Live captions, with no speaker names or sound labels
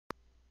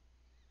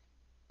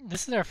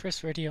This is our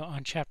first video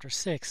on Chapter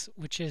 6,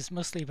 which is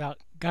mostly about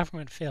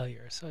government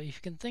failure. So if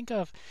you can think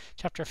of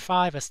Chapter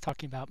 5 as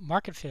talking about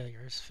market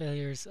failures,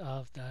 failures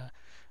of a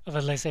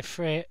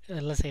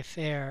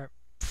laissez-faire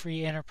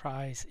free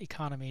enterprise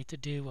economy to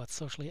do what's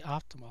socially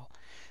optimal,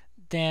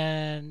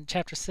 then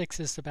Chapter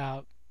 6 is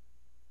about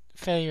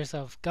failures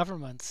of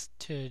governments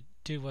to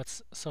do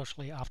what's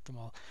socially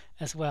optimal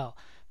as well.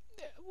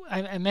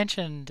 I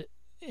mentioned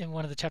in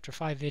one of the Chapter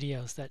 5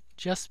 videos that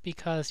just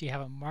because you have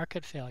a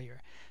market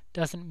failure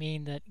doesn't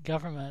mean that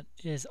government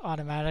is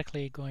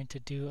automatically going to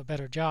do a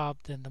better job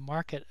than the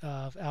market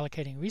of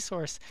allocating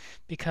resource,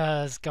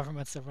 because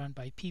governments are run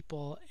by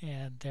people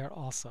and they're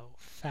also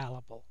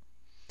fallible.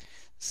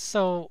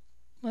 So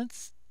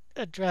let's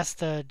address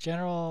the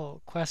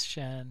general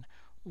question,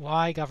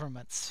 why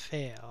governments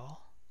fail.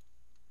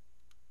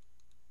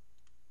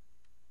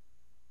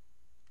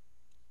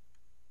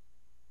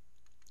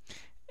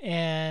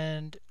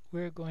 And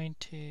we're going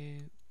to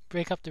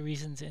break up the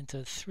reasons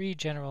into three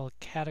general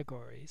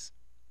categories.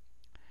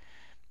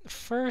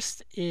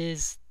 First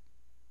is,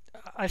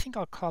 I think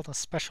I'll call them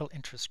special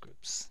interest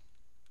groups.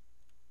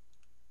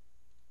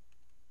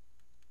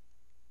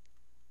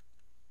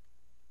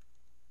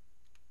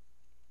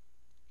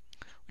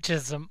 Which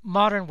is a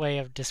modern way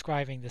of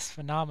describing this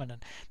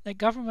phenomenon. That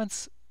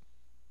governments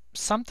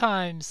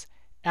sometimes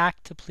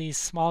act to please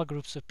small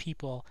groups of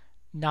people,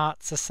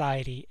 not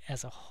society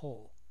as a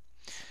whole.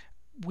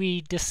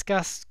 We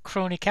discussed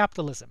crony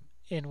capitalism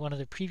in one of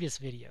the previous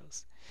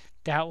videos.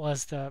 That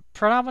was the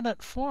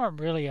predominant form,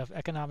 really, of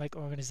economic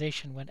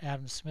organization when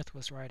Adam Smith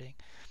was writing.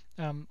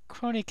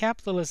 Crony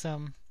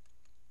capitalism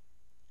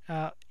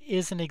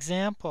is an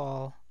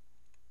example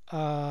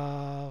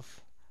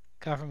of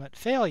government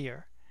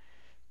failure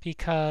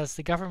because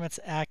the government's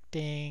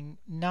acting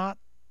not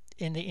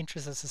in the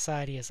interest of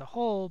society as a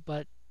whole,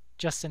 but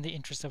just in the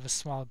interest of a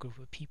small group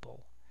of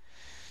people.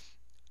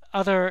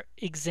 Other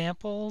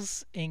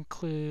examples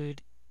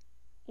include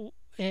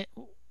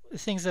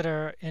things that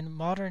are in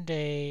modern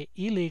day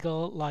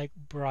illegal, like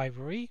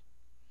bribery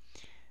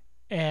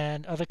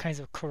and other kinds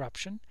of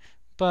corruption,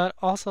 but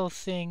also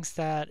things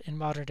that in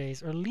modern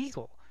days are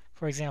legal.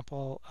 For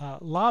example,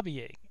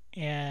 lobbying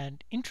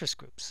and interest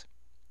groups.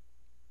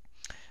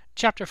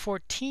 Chapter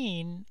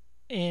 14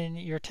 in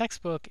your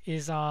textbook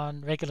is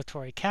on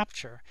regulatory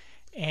capture,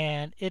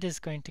 and it is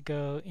going to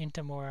go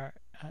into more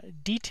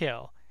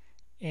detail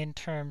in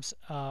terms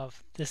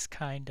of this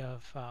kind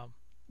of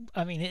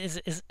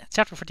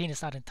chapter 14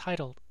 is not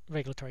entitled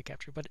regulatory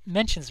capture, but it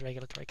mentions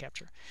regulatory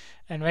capture.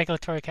 And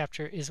regulatory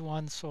capture is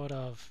one sort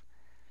of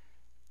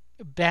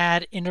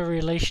bad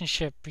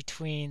interrelationship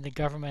between the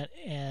government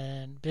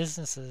and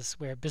businesses,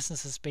 where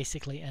businesses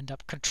basically end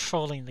up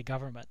controlling the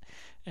government,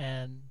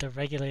 and the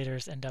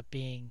regulators end up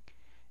being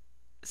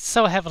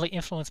so heavily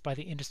influenced by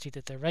the industry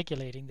that they're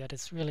regulating that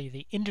it's really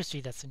the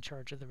industry that's in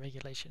charge of the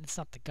regulation. It's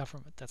not the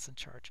government that's in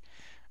charge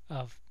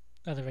of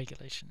the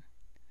regulation.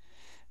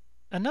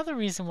 Another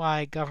reason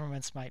why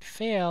governments might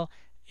fail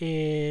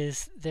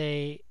is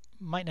they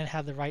might not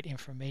have the right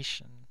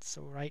information,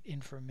 so right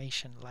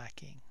information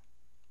lacking.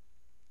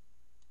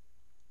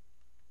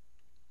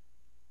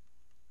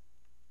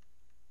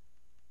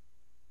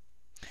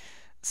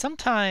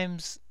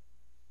 Sometimes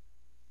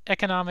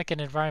economic and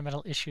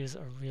environmental issues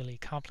are really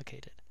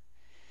complicated.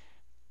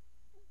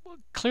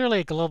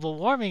 Clearly, global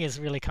warming is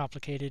really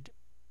complicated.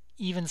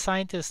 Even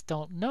scientists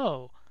don't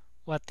know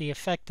what the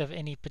effect of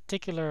any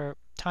particular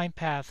time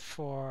path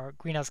for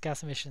greenhouse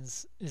gas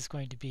emissions is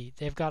going to be.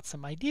 They've got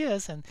some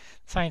ideas, and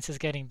science is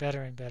getting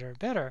better and better and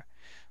better,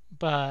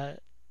 but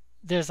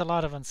there's a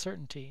lot of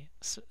uncertainty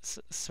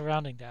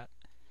surrounding that.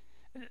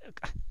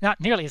 Not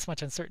nearly as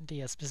much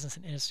uncertainty as business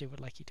and industry would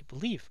like you to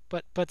believe,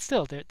 but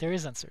still there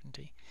is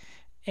uncertainty.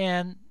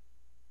 And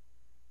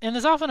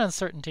there's often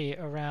uncertainty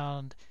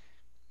around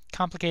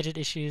complicated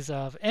issues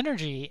of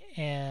energy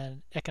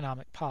and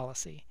economic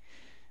policy.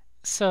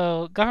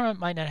 So government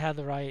might not have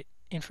the right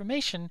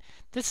information.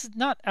 This is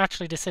not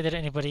actually to say that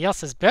anybody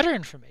else has better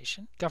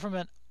information.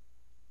 Government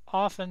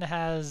often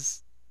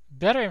has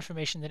better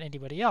information than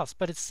anybody else,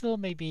 but it still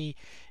may be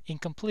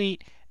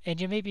incomplete, and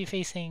you may be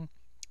facing,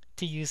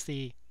 to use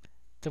the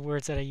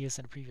words that I used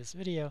in a previous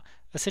video,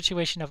 a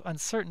situation of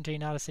uncertainty,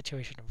 not a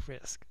situation of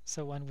risk.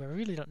 So when we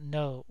really don't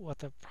know what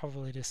the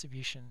probability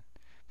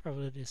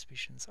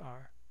distributions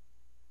are.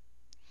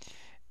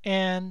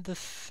 And the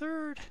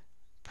third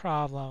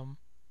problem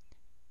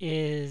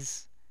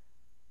is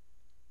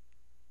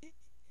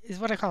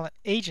what I call an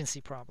agency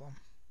problem.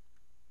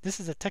 This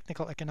is a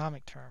technical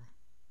economic term.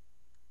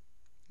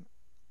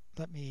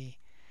 Let me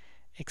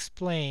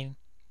explain.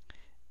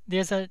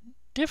 There's a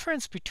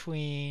difference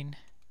between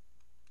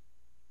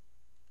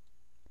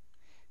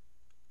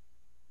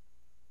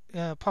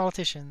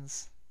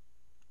politicians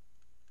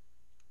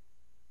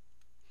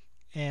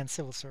and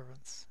civil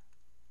servants.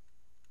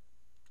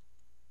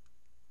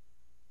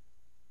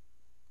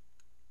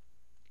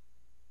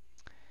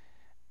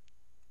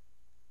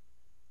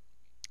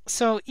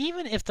 So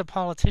even if the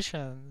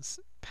politicians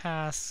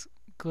pass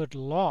good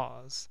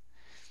laws,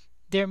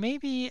 there may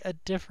be a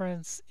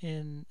difference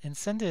in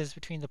incentives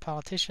between the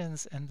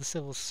politicians and the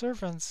civil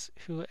servants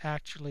who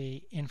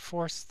actually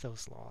enforce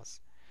those laws.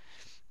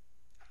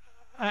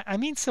 I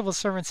mean civil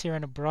servants here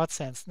in a broad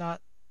sense,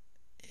 not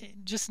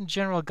just in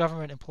general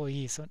government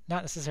employees, so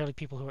not necessarily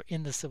people who are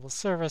in the civil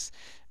service.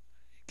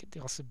 It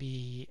could also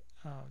be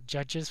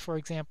judges, for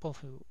example,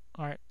 who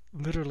aren't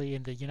literally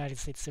in the United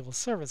States civil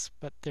service,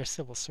 but they're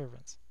civil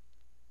servants.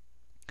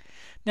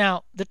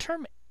 Now, the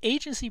term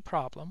agency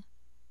problem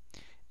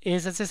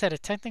is, as I said, a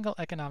technical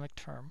economic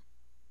term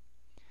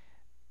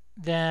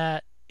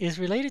that is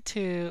related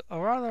to a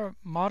rather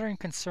modern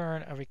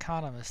concern of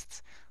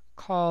economists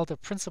called the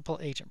principal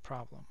agent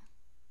problem.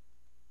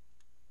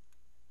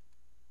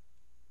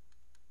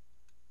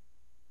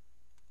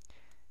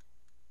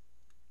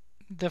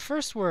 The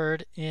first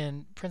word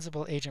in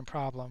principal agent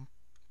problem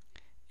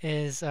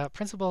is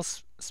principal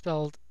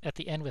spelled at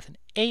the end with an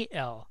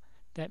AL.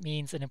 That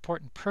means an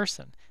important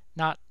person,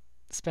 not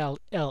spelled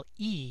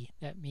LE.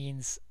 That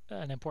means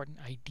an important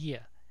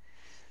idea.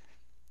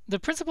 The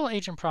principal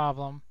agent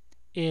problem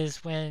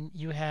is when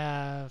you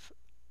have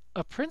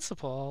a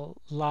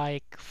principal,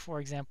 like, for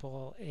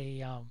example,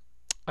 a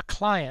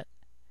client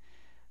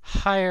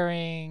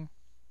hiring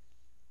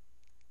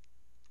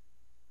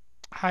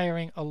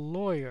a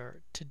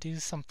lawyer to do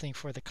something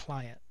for the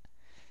client.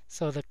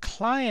 So the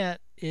client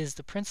is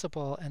the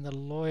principal and the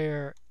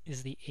lawyer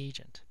is the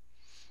agent.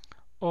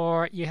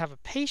 Or you have a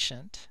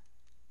patient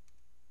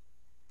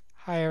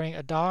hiring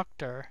a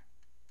doctor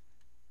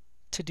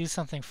to do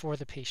something for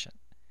the patient.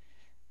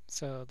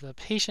 So the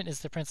patient is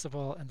the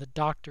principal and the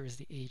doctor is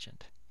the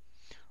agent.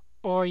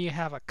 Or you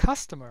have a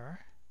customer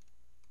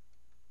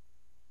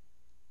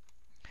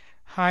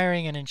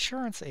hiring an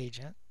insurance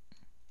agent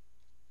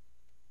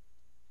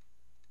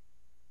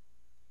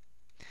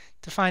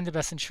to find the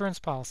best insurance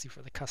policy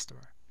for the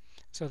customer.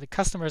 So the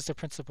customer is the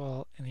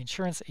principal and the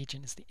insurance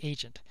agent is the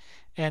agent.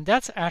 And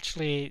that's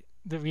actually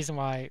the reason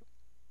why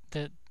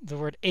the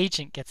word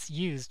agent gets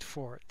used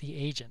for the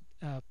agent,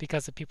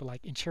 because of people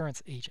like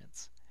insurance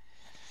agents.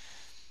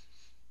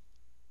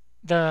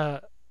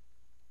 The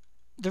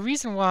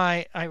reason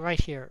why I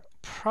write here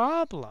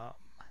problem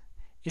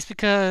is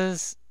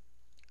because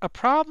a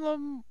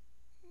problem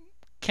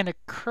can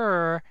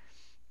occur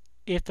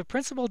if the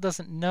principal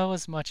doesn't know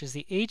as much as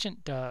the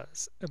agent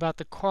does about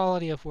the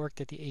quality of work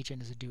that the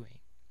agent is doing.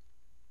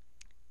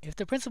 If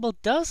the principal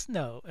does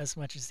know as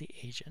much as the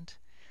agent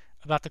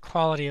about the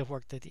quality of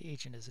work that the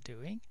agent is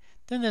doing,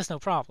 then there's no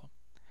problem.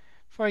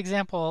 For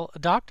example,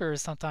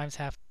 doctors sometimes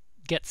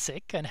get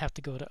sick and have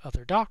to go to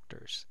other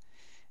doctors.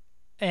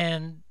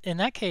 And in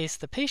that case,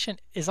 the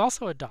patient is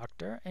also a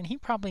doctor, and he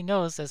probably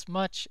knows as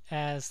much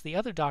as the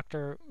other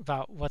doctor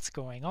about what's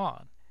going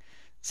on.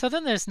 So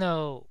then there's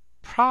no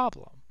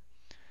problem.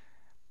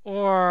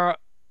 Or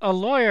a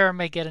lawyer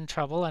may get in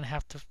trouble and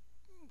have to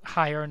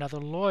hire another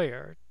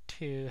lawyer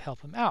to help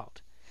him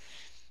out.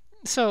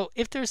 So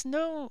if there's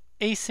no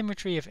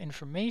asymmetry of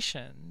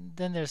information,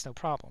 then there's no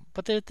problem.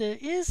 But if there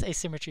is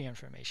asymmetry of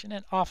information,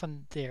 and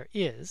often there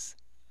is,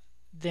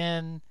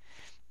 then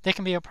there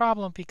can be a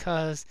problem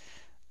because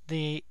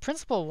the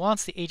principal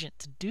wants the agent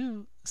to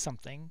do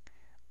something,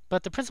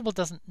 but the principal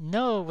doesn't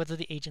know whether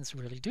the agent's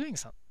really doing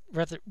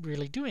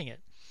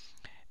it.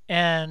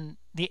 And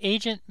the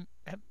agent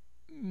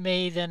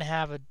may then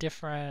have a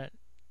different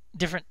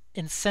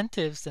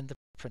incentives than the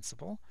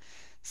principal.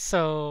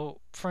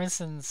 So, for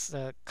instance,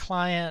 the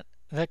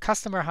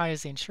customer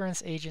hires the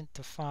insurance agent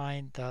to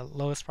find the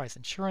lowest price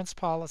insurance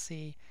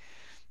policy,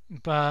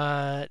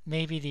 but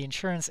maybe the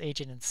insurance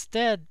agent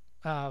instead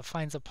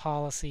finds a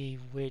policy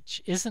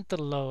which isn't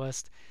the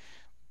lowest,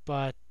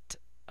 but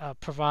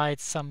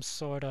provides some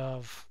sort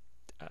of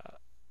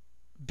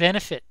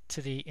benefit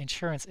to the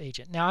insurance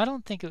agent. Now, I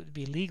don't think it would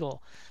be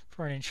legal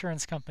for an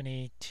insurance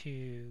company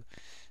to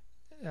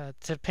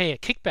pay a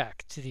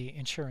kickback to the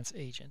insurance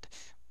agent.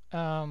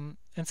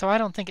 And so I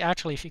don't think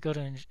actually if you go to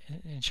an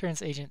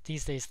insurance agent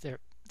these days,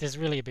 there's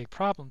really a big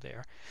problem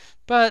there.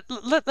 But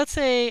let's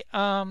say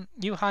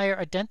you hire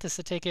a dentist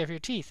to take care of your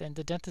teeth, and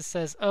the dentist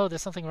says, oh,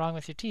 there's something wrong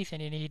with your teeth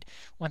and you need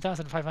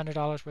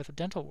 $1,500 worth of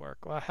dental work.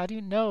 Well, how do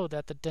you know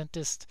that the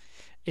dentist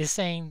is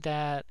saying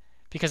that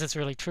because it's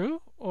really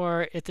true,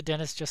 or if the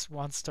dentist just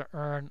wants to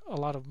earn a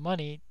lot of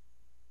money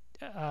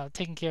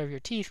taking care of your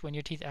teeth when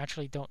your teeth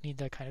actually don't need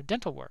that kind of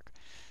dental work?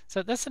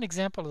 So that's an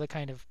example of the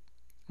kind of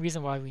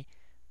reason why we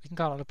can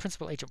call it a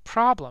principal agent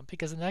problem,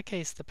 because in that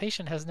case the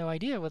patient has no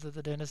idea whether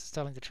the dentist is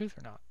telling the truth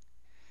or not.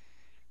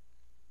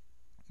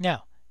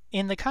 Now,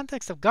 in the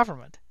context of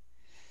government,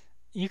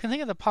 you can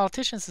think of the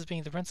politicians as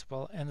being the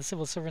principal and the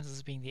civil servants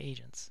as being the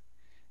agents.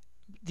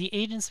 The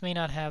agents may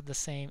not have the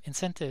same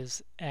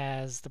incentives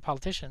as the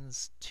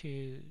politicians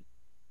to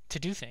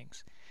do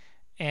things,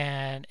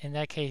 and in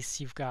that case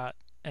you've got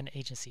an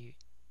agency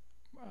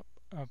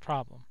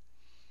problem.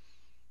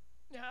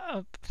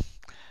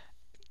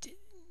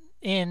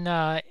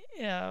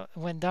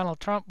 When Donald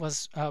Trump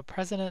was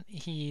president,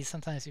 he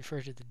sometimes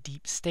referred to the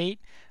deep state.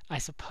 I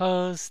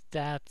suppose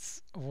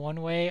that's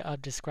one way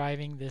of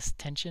describing this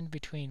tension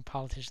between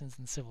politicians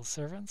and civil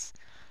servants.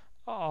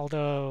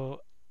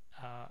 although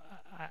uh,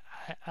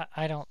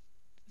 I don't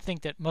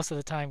think that most of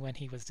the time when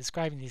he was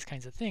describing these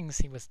kinds of things,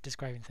 he was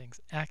describing things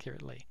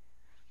accurately.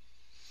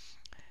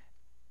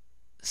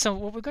 So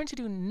what we're going to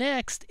do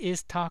next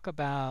is talk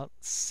about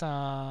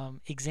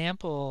some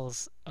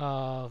examples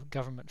of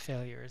government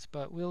failures,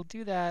 but we'll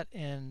do that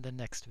in the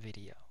next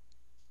video.